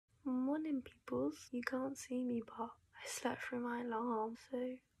morning, peoples. You can't see me, but I slept through my alarm, so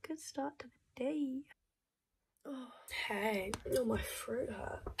good start to the day. Oh, hey. Oh, my throat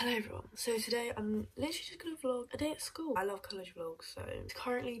hurt. Hello everyone. So today I'm literally just gonna vlog a day at school. I love college vlogs, so it's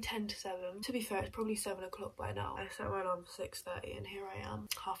currently 10 to 7. To be fair, it's probably 7 o'clock by now. I set my alarm for 6:30 and here I am,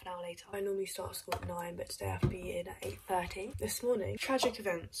 half an hour later. I normally start school at 9, but today I have to be in at 8:30. This morning, tragic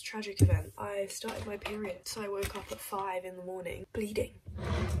event. I started my period, so I woke up at 5 in the morning, bleeding.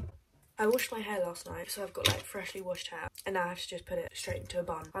 I washed my hair last night, so I've got like freshly washed hair, and now I have to just put it straight into a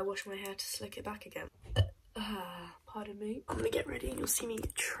bun. I washed my hair to slick it back again. Pardon me. I'm gonna get ready and you'll see me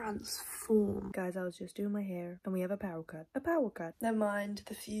transform. Guys, I was just doing my hair and we have a power cut. Never mind,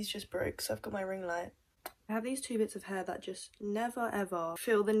 the fuse just broke, so I've got my ring light. I have these 2 bits of hair that just never ever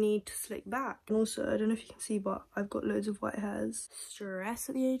feel the need to slick back. And also, I don't know if you can see, but I've got loads of white hairs. Stress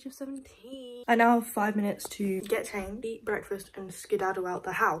at the age of 17. I now have 5 minutes to get changed, eat breakfast and skedaddle out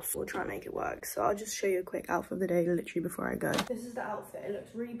the house. We'll try and make it work. So I'll just show you a quick outfit of the day literally before I go. This is the outfit. It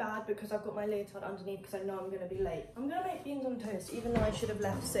looks really bad because I've got my leotard underneath because I know I'm going to be late. I'm going to make beans on toast even though I should have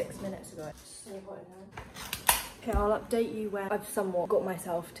left 6 minutes ago. It's so hot in here. Okay, I'll update you when I've somewhat got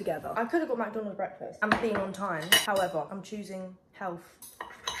myself together. I could have got McDonald's breakfast and been on time. However, I'm choosing health.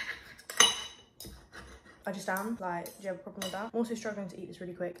 I just am. Like, do you have a problem with that? I'm also struggling to eat this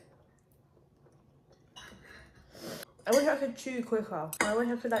really quick. I wish I could chew quicker. I wish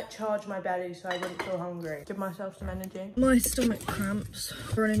I could like charge my belly so I wouldn't feel hungry. Give myself some energy. My stomach cramps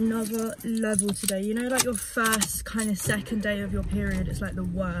are on another level today. You know, like your first kind of second day of your period, it's like the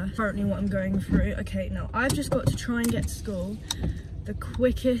worst. Currently what I'm going through. Okay, now I've just got to try and get to school. The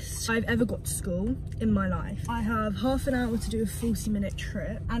quickest I've ever got to school in my life. I have half an hour to do a 40-minute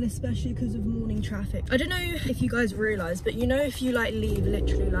trip, and especially because of morning traffic. I don't know if you guys realise, but you know, if you like leave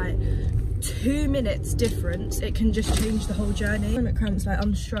literally like 2 minutes difference, it can just change the whole journey. Stomach cramps, like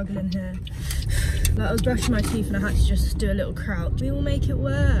I'm struggling here. Like I was brushing my teeth and I had to just do a little crouch. We will make it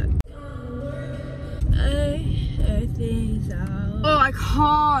work. Everything's out. Oh, I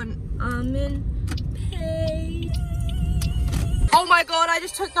can't. I'm in pain. Oh my god, I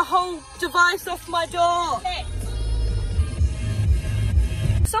just took the whole device off my door.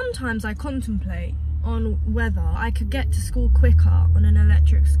 Sometimes I contemplate on whether I could get to school quicker on an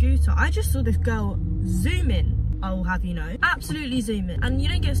electric scooter. I just saw this girl zoom in, I will have you know. Absolutely zoom in. And you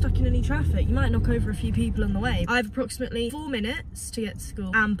don't get stuck in any traffic. You might knock over a few people on the way. I have approximately 4 minutes to get to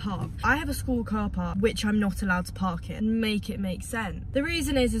school and park. I have a school car park, which I'm not allowed to park in. Make it make sense. The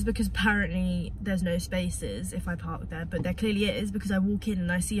reason is because apparently there's no spaces if I park there, but there clearly is because I walk in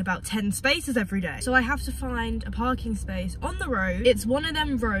and I see about 10 spaces every day. So I have to find a parking space on the road. It's one of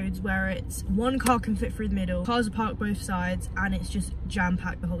them roads where it's one car can fit through the middle, cars are parked both sides, and it's just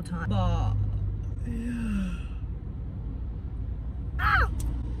jam-packed the whole time. But yeah.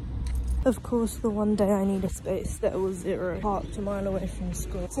 Of course, the one day I need a space, there was 0 parked a mile away from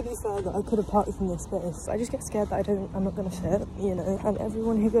school. To be fair, that I could have parked in this space. I just get scared that I'm not gonna fit, you know. And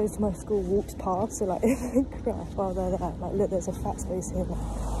everyone who goes to my school walks past, so like if they crash while they're there, like look, there's a fat space here.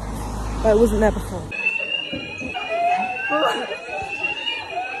 But it wasn't there before.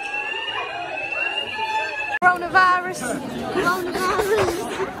 Coronavirus.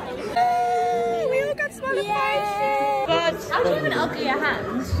 Hey, we all got smiling faces. Spud. How do you have an uglier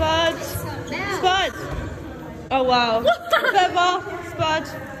hand? Spud. Spud. Oh wow. Clever. Spud.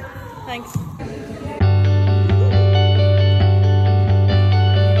 Thanks.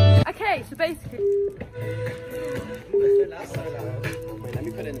 Okay, so basically. Wait, let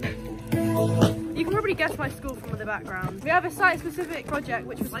me put it in the You can probably guess my school from the background. We have a site-specific project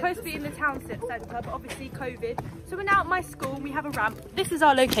which was supposed to be in the town centre, but obviously COVID. So we're now at my school and we have a ramp. This is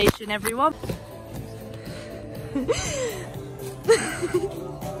our location, everyone.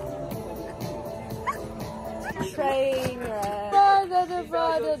 Train wreck.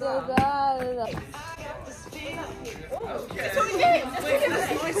 It's all you!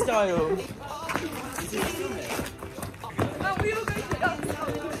 It's my style! Oh, we all go to the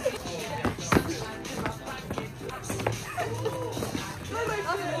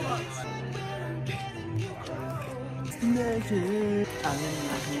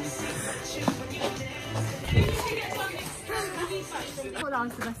Oh, that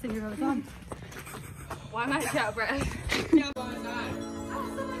was the best thing you've ever done. Why am I actually out of breath?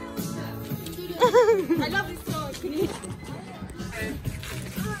 I love this song. Can you?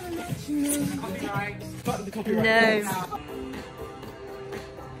 No.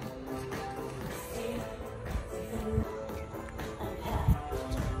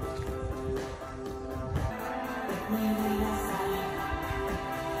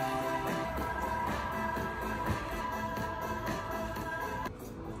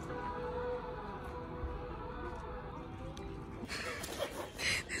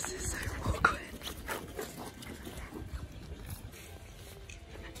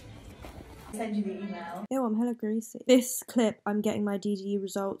 know I'm hella greasy. This clip, I'm getting my DD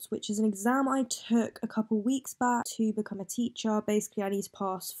results, which is an exam I took a couple weeks back to become a teacher. Basically, I need to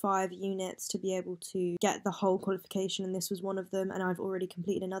pass 5 units to be able to get the whole qualification, and this was one of them, and I've already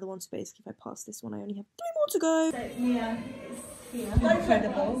completed another one, so basically if I pass this one, I only have 3 more to go. So, yeah,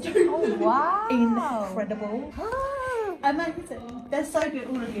 incredible. Oh, wow. Incredible. Amazing. They're so good.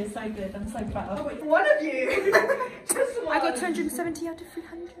 All of you are so good. I'm so proud. Oh, wait, one of you. Just one. I got 270 out of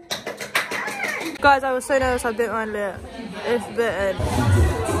 300. Guys, I was so nervous I bit my lip. It's bitten.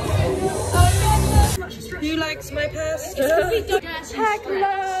 Who likes my pasta?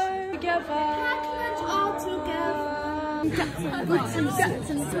 Hello together. All together.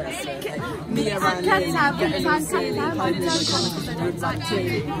 Mia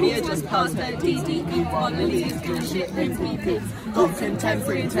just passed her DD1 and he's good shit MVP. Got 10, 10,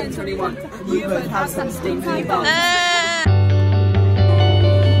 3 and 10, 21. You both have some stinky bums.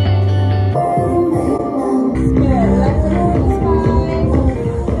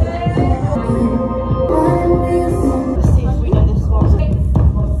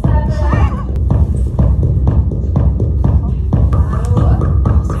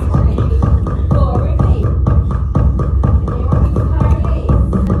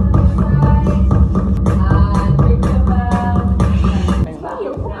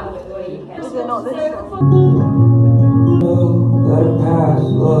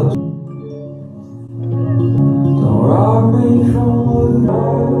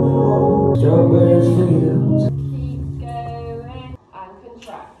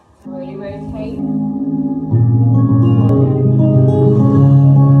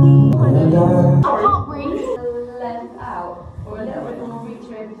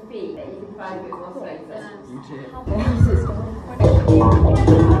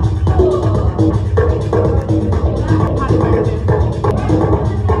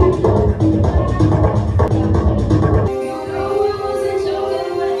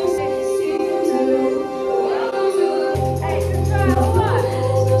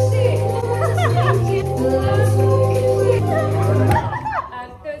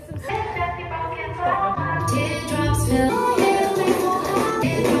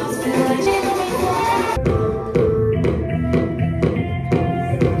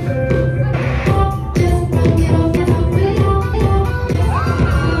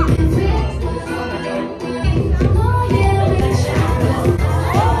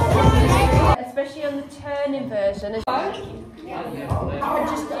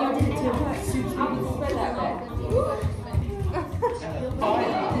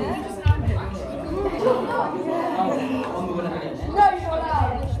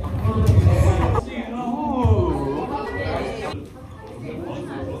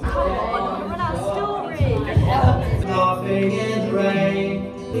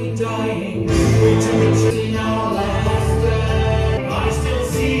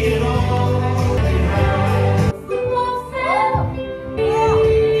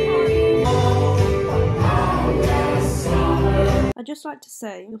 I'd just like to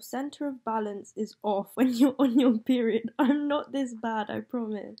say, your centre of balance is off when you're on your period. I'm not this bad, I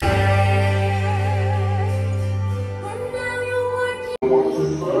promise.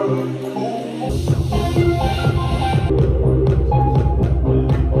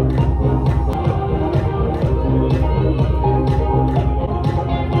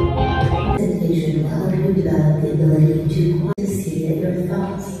 Presentation will help you develop the ability to see that your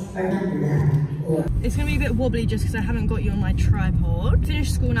thoughts are not bad. It's gonna be a bit wobbly just because I haven't got you on my tripod.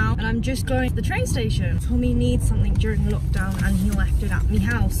 Finished school now and I'm just going to the train station. Tommy needs something during lockdown and he left it at me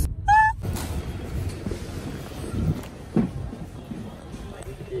house.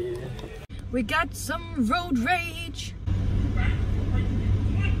 We got some road rage.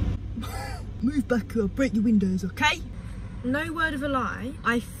 Move back up, break your windows, okay? No word of a lie,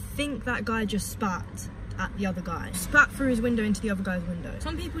 I think that guy just spat at the other guy. Spat through his window into the other guy's window.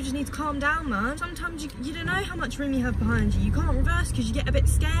 Some people just need to calm down, man. Sometimes you don't know how much room you have behind you. You can't reverse because you get a bit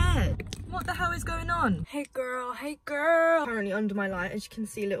scared. What the hell is going on? Hey girl, hey girl. Currently under my light, as you can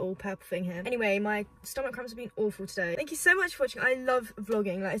see, a little purple thing here. Anyway, my stomach cramps have been awful today. Thank you so much for watching. I love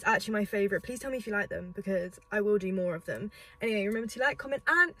vlogging. Like, it's actually my favourite. Please tell me if you like them because I will do more of them. Anyway, remember to like, comment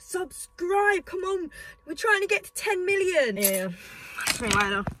and subscribe. Come on, we're trying to get to 10 million. Yeah, see you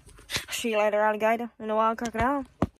later. See you later, alligator, and a wild crocodile.